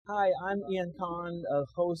Hi, I'm Ian Khan, a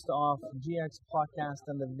host of GX podcast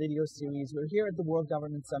and the video series. We're here at the World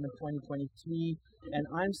Government Summit 2023, and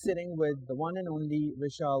I'm sitting with the one and only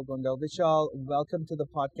Vishal Gondal. Vishal, welcome to the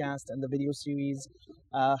podcast and the video series.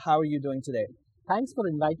 How are you doing today? Thanks for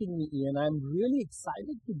inviting me, Ian. I'm really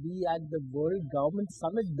excited to be at the World Government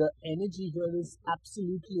Summit. The energy here is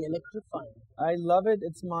absolutely electrifying. I love it.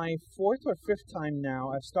 It's my fourth or fifth time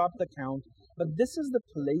now. I've stopped the count, but this is the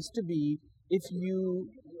place to be if you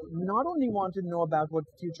not only want to know about what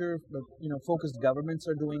future focused governments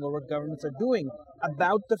are doing or what governments are doing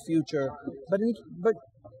about the future, but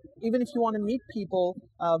even if you want to meet people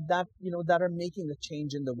that are making a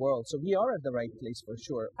change in the world. So we are at the right place for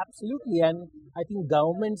sure. Absolutely. And I think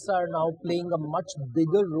governments are now playing a much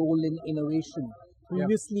bigger role in innovation.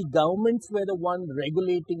 Previously, governments were the one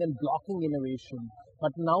regulating and blocking innovation.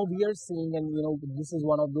 But now we are seeing, and this is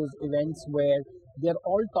one of those events where they're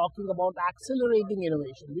all talking about accelerating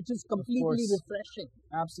innovation, which is completely refreshing.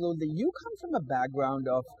 Absolutely. You come from a background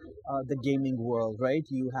of the gaming world, right?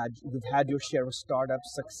 You've had your share of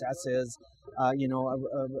startups, successes,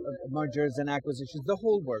 mergers and acquisitions, the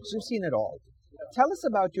whole works. You've seen it all. Tell us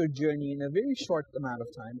about your journey in a very short amount of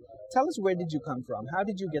time. Tell us, where did you come from? How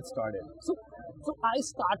did you get started? So I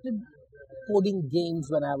started coding games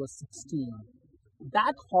when I was 16.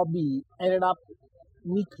 That hobby ended up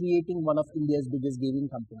me creating one of India's biggest gaming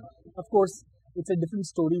companies. Of course, it's a different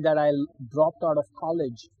story that I dropped out of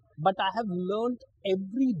college, but I have learned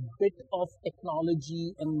every bit of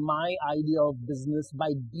technology and my idea of business by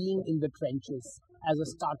being in the trenches as a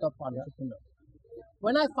startup entrepreneur.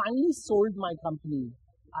 When I finally sold my company,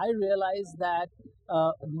 I realized that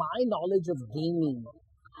my knowledge of gaming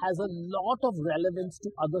has a lot of relevance to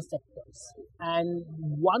other sectors. And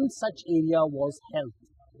one such area was health.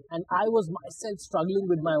 And I was myself struggling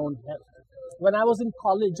with my own health. When I was in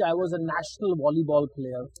college, I was a national volleyball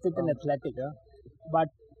player, fit and athletic. But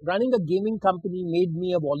running a gaming company made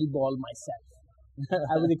me a volleyball myself.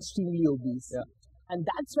 I was extremely obese. And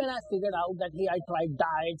that's when I figured out that, hey, I tried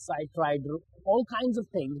diets, I tried all kinds of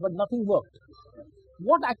things, but nothing worked.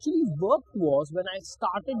 What actually worked was when I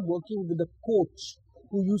started working with a coach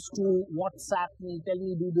who used to WhatsApp me, tell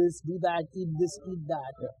me do this, do that, eat this, eat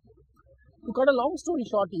that. To cut a long story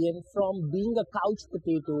short, Ian, from being a couch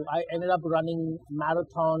potato, I ended up running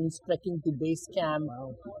marathons, trekking to base camp,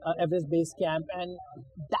 Everest base camp. And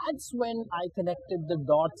that's when I connected the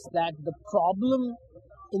dots that the problem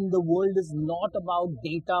in the world is not about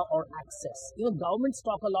data or access. Governments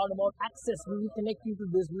talk a lot about access. We will connect you to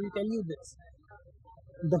this, we will tell you this.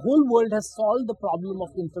 The whole world has solved the problem of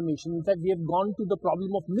information. In fact, we have gone to the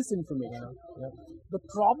problem of misinformation. The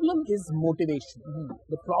problem is motivation.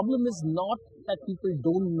 The problem is not that people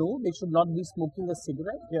don't know they should not be smoking a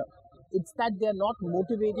cigarette. It's that they're not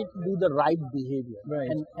motivated to do the right behavior.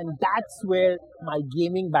 And that's where my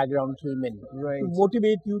gaming background came in. To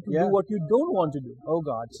motivate you to do what you don't want to do. Oh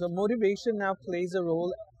God. So motivation now plays a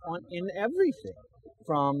role in everything.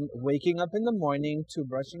 From waking up in the morning to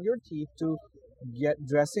brushing your teeth to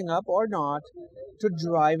dressing up or not, to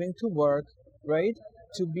driving to work, right?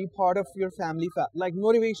 To be part of your family. Like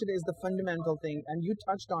motivation is the fundamental thing, and you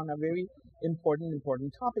touched on a very important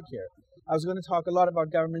topic here. I was going to talk a lot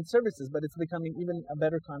about government services, but it's becoming even a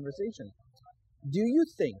better conversation. Do you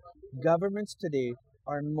think governments today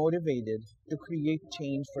are motivated to create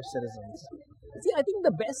change for citizens? See, I think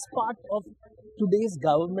the best part of today's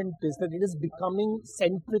government is that it is becoming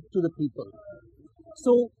centric to the people.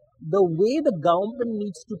 So the way the government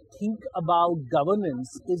needs to think about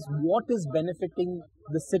governance is what is benefiting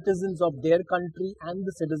the citizens of their country and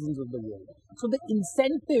the citizens of the world. So the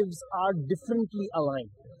incentives are differently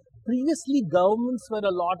aligned. Previously, governments were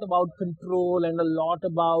a lot about control and a lot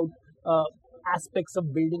about aspects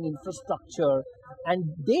of building infrastructure,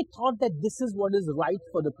 and they thought that this is what is right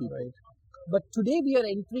for the people. But today we are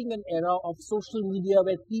entering an era of social media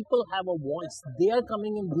where people have a voice. They are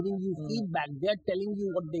coming and giving you feedback. They are telling you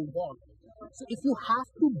what they want. So if you have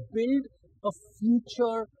to build a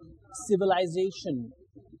future civilization,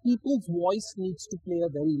 people's voice needs to play a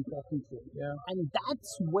very important role. And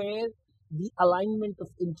that's where the alignment of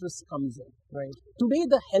interest comes in. Today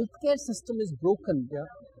the healthcare system is broken.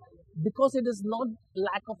 Because it is not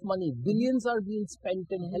lack of money. Billions are being spent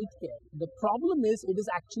in healthcare. The problem is it is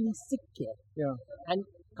actually sick care. And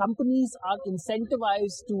companies are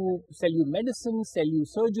incentivized to sell you medicine, sell you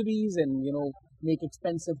surgeries, and make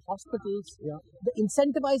expensive hospitals. The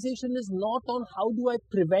incentivization is not on how do I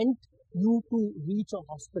prevent you to reach a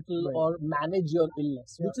hospital or manage your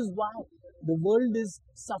illness, which is why The world is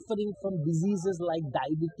suffering from diseases like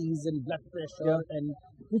diabetes and blood pressure, and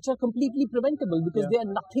which are completely preventable because they are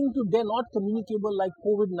they're not communicable like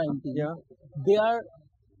COVID-19. Yeah. They are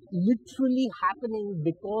literally happening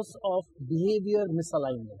because of behavior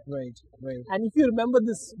misalignment. Right. Right. And if you remember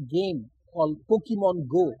this game called Pokemon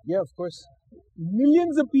Go, Yeah, of course.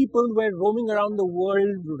 millions of people were roaming around the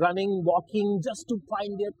world, running, walking, just to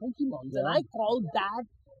find their Pokemons. And I call that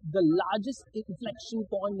the largest inflection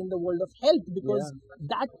point in the world of health because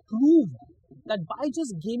that proved that by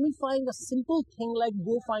just gamifying a simple thing like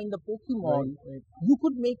go find a Pokemon, you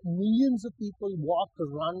could make millions of people walk,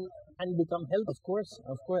 run, and become healthy. Of course.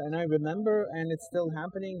 And I remember, and it's still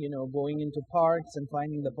happening, going into parks and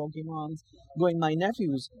finding the Pokemons, my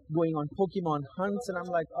nephews going on Pokemon hunts, and I'm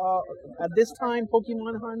like, oh, at this time,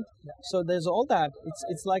 Pokemon hunt. So there's all that.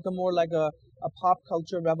 It's like more like a pop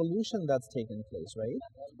culture revolution that's taken place, right?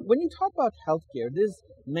 When you talk about healthcare, there's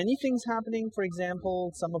many things happening. For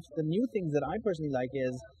example, some of the new things that I personally like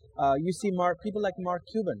is you see people like Mark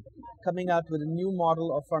Cuban coming out with a new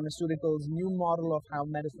model of pharmaceuticals, new model of how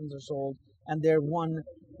medicines are sold, and they're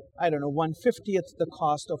 1/50th the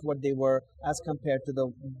cost of what they were as compared to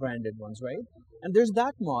the branded ones, right? And there's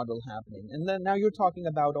that model happening. And then now you're talking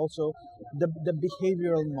about also the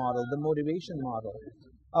behavioral model, the motivation model.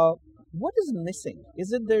 What is missing?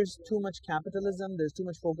 Is it there's too much capitalism? There's too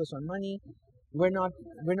much focus on money. We're not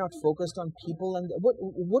focused on people. And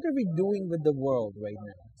what are we doing with the world right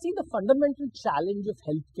now? See, the fundamental challenge of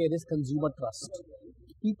healthcare is consumer trust.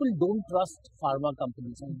 People don't trust pharma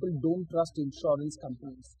companies. People don't trust insurance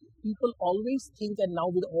companies. People always think, and now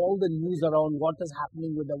with all the news around what is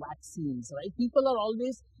happening with the vaccines, right? People are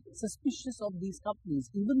always suspicious of these companies,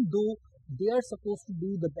 even though they are supposed to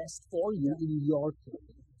do the best for you in your care.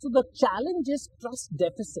 So the challenge is trust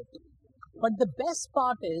deficit. But the best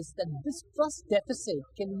part is that this trust deficit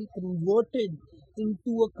can be converted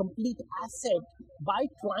into a complete asset by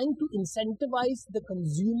trying to incentivize the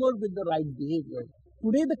consumer with the right behavior.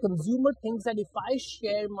 Today, the consumer thinks that if I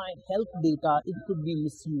share my health data, it could be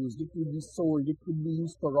misused, it could be sold, it could be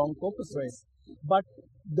used for wrong purposes. But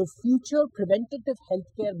the future preventative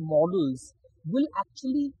healthcare models will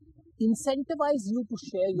actually incentivize you to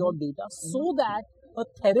share your data so that a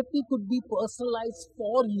therapy could be personalized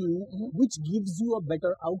for you, which gives you a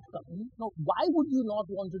better outcome. Now, why would you not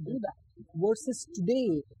want to do that? Versus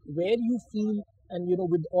today, where you feel, and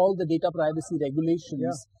with all the data privacy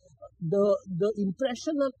regulations, the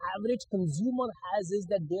impression an average consumer has is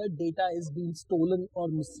that their data is being stolen or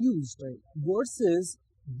misused, versus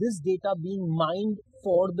this data being mined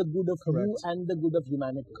for the good of you and the good of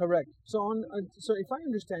humanity. Correct. So so if I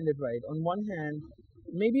understand it right, on one hand,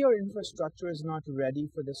 maybe our infrastructure is not ready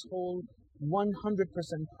for this whole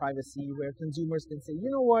 100% privacy where consumers can say, you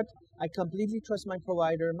know what, I completely trust my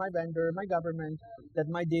provider, my vendor, my government, that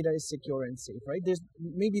my data is secure and safe, right? There's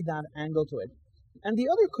maybe that angle to it. And the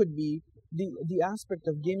other could be the aspect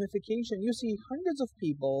of gamification. You see hundreds of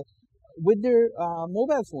people with their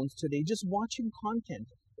mobile phones today just watching content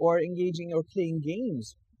or engaging or playing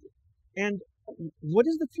games. And what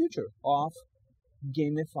is the future of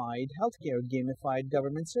gamified healthcare, gamified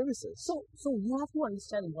government services? So you have to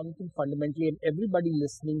understand one thing fundamentally, and everybody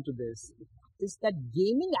listening to this, is that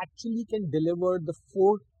gaming actually can deliver the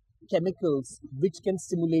 4 chemicals which can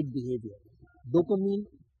stimulate behavior: dopamine,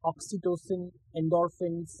 oxytocin,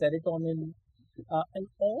 endorphin, serotonin, and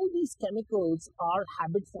all these chemicals are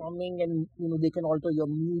habit forming, and they can alter your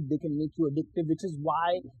mood, they can make you addictive, which is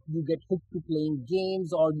why you get hooked to playing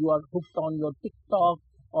games, or you are hooked on your TikTok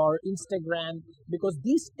or Instagram, because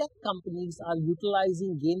these tech companies are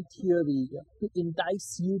utilizing game theory to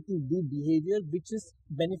entice you to do behavior which is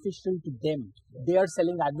beneficial to them. They are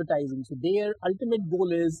selling advertising, so their ultimate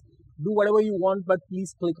goal is do whatever you want, but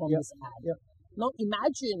please click on this ad. Now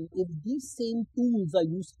imagine if these same tools are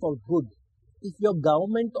used for good. If your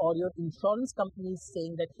government or your insurance company is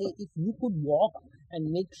saying that, hey, if you could walk and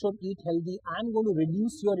make sure eat healthy, I'm going to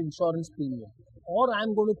reduce your insurance premium, or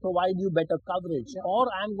I'm going to provide you better coverage, or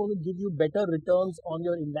I'm going to give you better returns on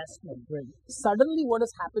your investment. Suddenly what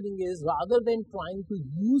is happening is, rather than trying to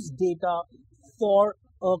use data for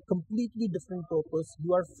a completely different purpose,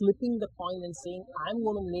 you are flipping the coin and saying, I'm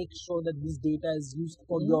going to make sure that this data is used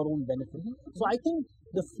for your own benefit. So I think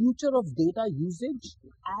the future of data usage,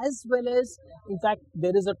 as well as, in fact,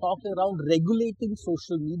 there is a talk around regulating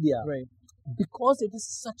social media, because it is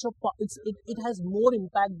such it has more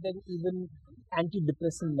impact than even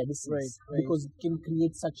antidepressant medicines Right. because it can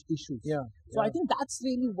create such issues. Yeah. So I think that's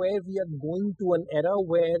really where we are going to an era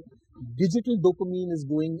where digital dopamine is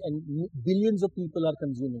going and billions of people are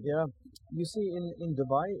consuming. Yeah. You see, in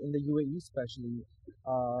Dubai, in the UAE especially,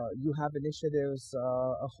 you have initiatives,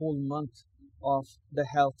 a whole month of the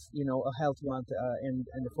health, a health month, and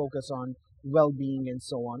the focus on well-being and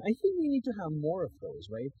so on. I think we need to have more of those,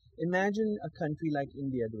 right? Imagine a country like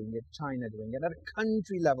India doing it, China doing it, at a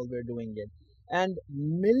country level we're doing it, and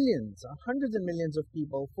millions, hundreds and millions of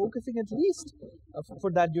people focusing at least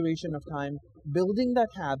for that duration of time, building that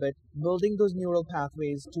habit, building those neural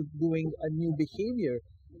pathways to doing a new behavior.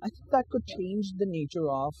 I think that could change the nature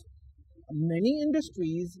of many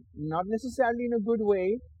industries, not necessarily in a good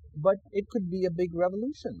way, but it could be a big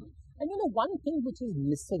revolution. And one thing which is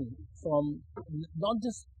missing from not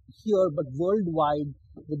just here but worldwide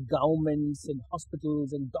with governments and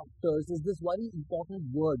hospitals and doctors is this very important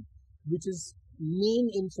word which is main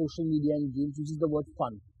in social media and games, which is the word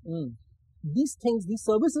fun. These things, these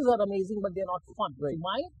services are amazing, but they're not fun. Right.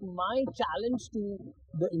 So my challenge to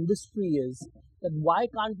the industry is that why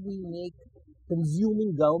can't we make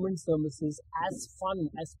consuming government services as fun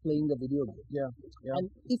as playing a video game? Yeah. And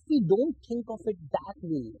if we don't think of it that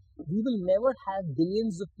way, we will never have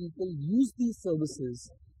billions of people use these services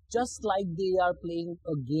just like they are playing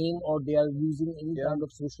a game or they are using any kind of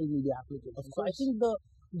social media application. So I think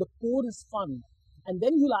the core is fun. And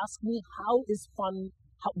then you'll ask me, how is fun?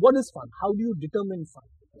 What is fun? How do you determine fun?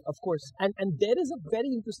 Of course. And there is a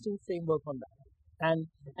very interesting framework on that. And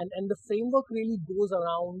the framework really goes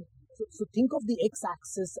around. So think of the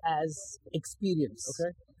x-axis as experience,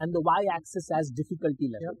 Okay. and the y-axis as difficulty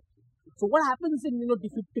level. So what happens in,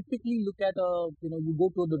 if you typically look at you go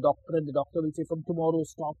to the doctor and the doctor will say from tomorrow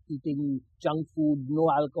stop eating junk food, no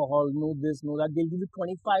alcohol, no this, no that. They'll give you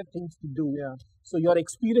 25 things to do. Yeah. So your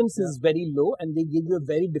experience is very low and they give you a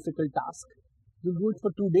very difficult task. You do it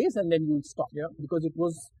for 2 days and then you'll stop because it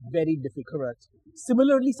was very difficult. Correct.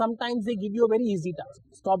 Similarly, sometimes they give you a very easy task.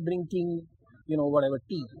 Stop drinking, whatever,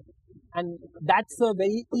 tea. And that's a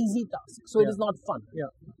very easy task. So it is not fun.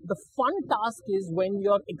 Yeah. The fun task is when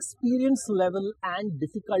your experience level and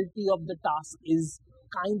difficulty of the task is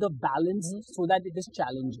kind of balanced so that it is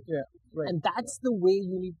challenging. Yeah. Right. And that's the way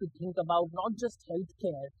you need to think about not just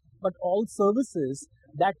healthcare, but all services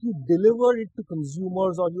that you deliver it to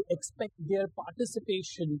consumers or you expect their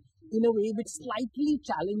participation in a way which slightly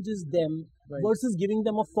challenges them versus giving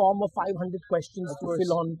them a form of 500 questions to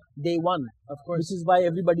fill on day one. Of course. Which is why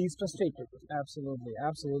everybody is frustrated. Absolutely.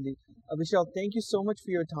 Absolutely. Vishal, thank you so much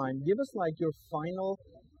for your time. Give us like your final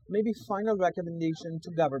recommendation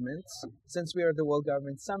to governments, since we are at the World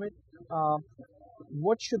Government Summit.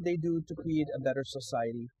 What should they do to create a better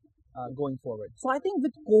society going forward? So I think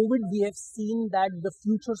with COVID, we have seen that the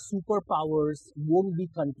future superpowers won't be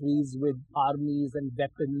countries with armies and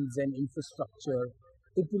weapons and infrastructure.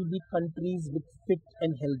 It will be countries with fit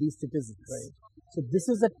and healthy citizens. Right. So this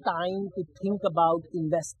is a time to think about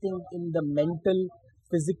investing in the mental,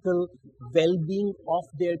 physical well-being of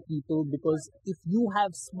their people, because if you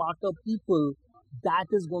have smarter people, that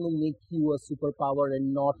is going to make you a superpower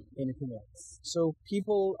and not anything else. So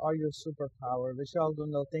people are your superpower. Vishal,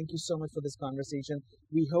 Gondal, thank you so much for this conversation.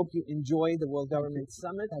 We hope you enjoy the World Government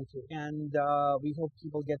Summit. Thank you. And we hope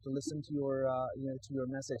people get to listen to your to your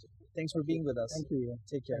message. Thanks for being with us. Thank you.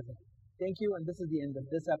 Take care. Thank you. And this is the end of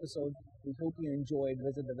this episode. We hope you enjoyed.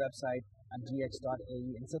 Visit the website at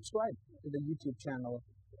gx.ae and subscribe to the YouTube channel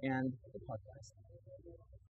and the podcast.